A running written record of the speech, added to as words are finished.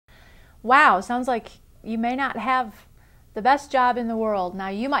wow, sounds like you may not have the best job in the world. Now,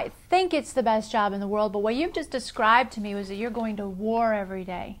 you might think it's the best job in the world, but what you've just described to me was that you're going to war every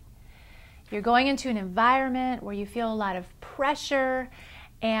day. You're going into an environment where you feel a lot of pressure,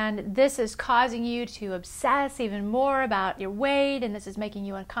 and this is causing you to obsess even more about your weight, and this is making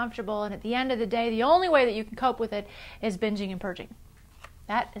you uncomfortable, and at the end of the day, the only way that you can cope with it is binging and purging.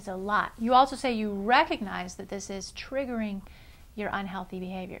 That is a lot. You also say you recognize that this is triggering your unhealthy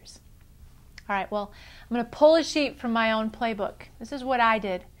behaviors. All right, well, I'm going to pull a sheet from my own playbook. This is what I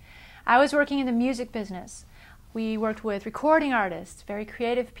did. I was working in the music business. We worked with recording artists, very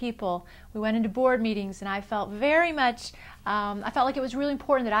creative people. We went into board meetings, and I felt very much, I felt like it was really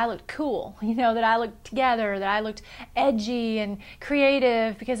important that I looked cool, that I looked together, that I looked edgy and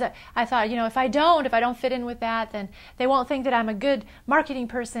creative, because I thought, if I don't fit in with that, then they won't think that I'm a good marketing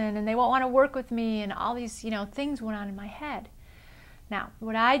person, and they won't want to work with me, and all these, things went on in my head. Now,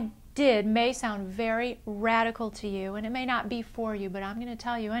 what I did may sound very radical to you, and it may not be for you, but I'm going to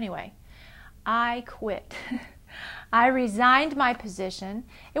tell you anyway. I quit. I resigned my position.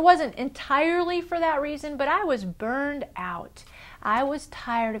 It wasn't entirely for that reason, but I was burned out. I was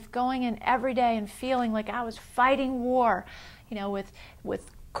tired of going in every day and feeling like I was fighting war,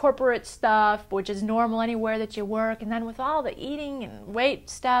 with corporate stuff, which is normal anywhere that you work, and then with all the eating and weight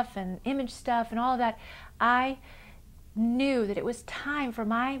stuff and image stuff and all of that. I knew that it was time for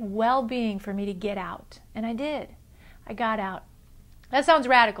my well-being for me to get out, and I did. I got out. That sounds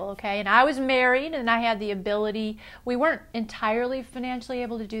radical, okay? And I was married, and I had the ability. We weren't entirely financially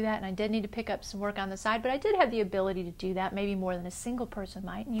able to do that, and I did need to pick up some work on the side, but I did have the ability to do that, maybe more than a single person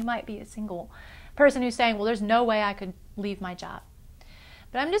might. And you might be a single person who's saying, well, there's no way I could leave my job.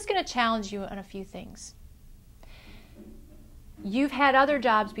 But I'm just going to challenge you on a few things. You've had other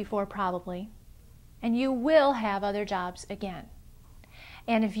jobs before, probably, and you will have other jobs again.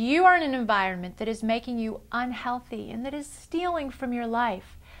 And if you are in an environment that is making you unhealthy and that is stealing from your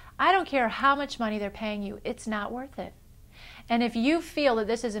life, I don't care how much money they're paying you, it's not worth it. And if you feel that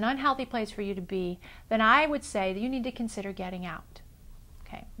this is an unhealthy place for you to be, then I would say that you need to consider getting out.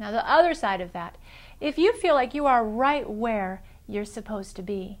 Okay. Now, the other side of that, if you feel like you are right where you're supposed to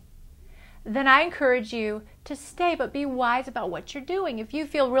be, then I encourage you to stay, but be wise about what you're doing. If you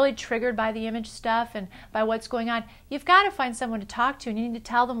feel really triggered by the image stuff and by what's going on, you've got to find someone to talk to, and you need to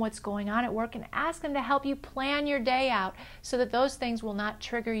tell them what's going on at work and ask them to help you plan your day out so that those things will not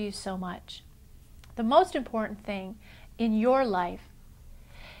trigger you so much. The most important thing in your life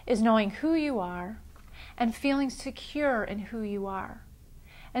is knowing who you are and feeling secure in who you are.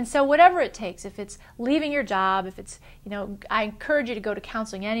 And so whatever it takes, if it's leaving your job, if it's, I encourage you to go to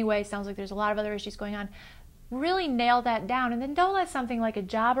counseling anyway. Sounds like there's a lot of other issues going on. Really nail that down, and then don't let something like a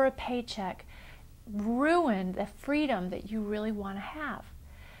job or a paycheck ruin the freedom that you really want to have.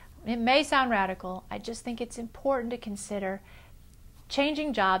 It may sound radical. I just think it's important to consider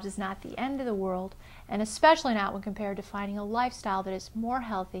changing jobs is not the end of the world, and especially not when compared to finding a lifestyle that is more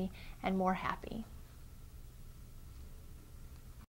healthy and more happy.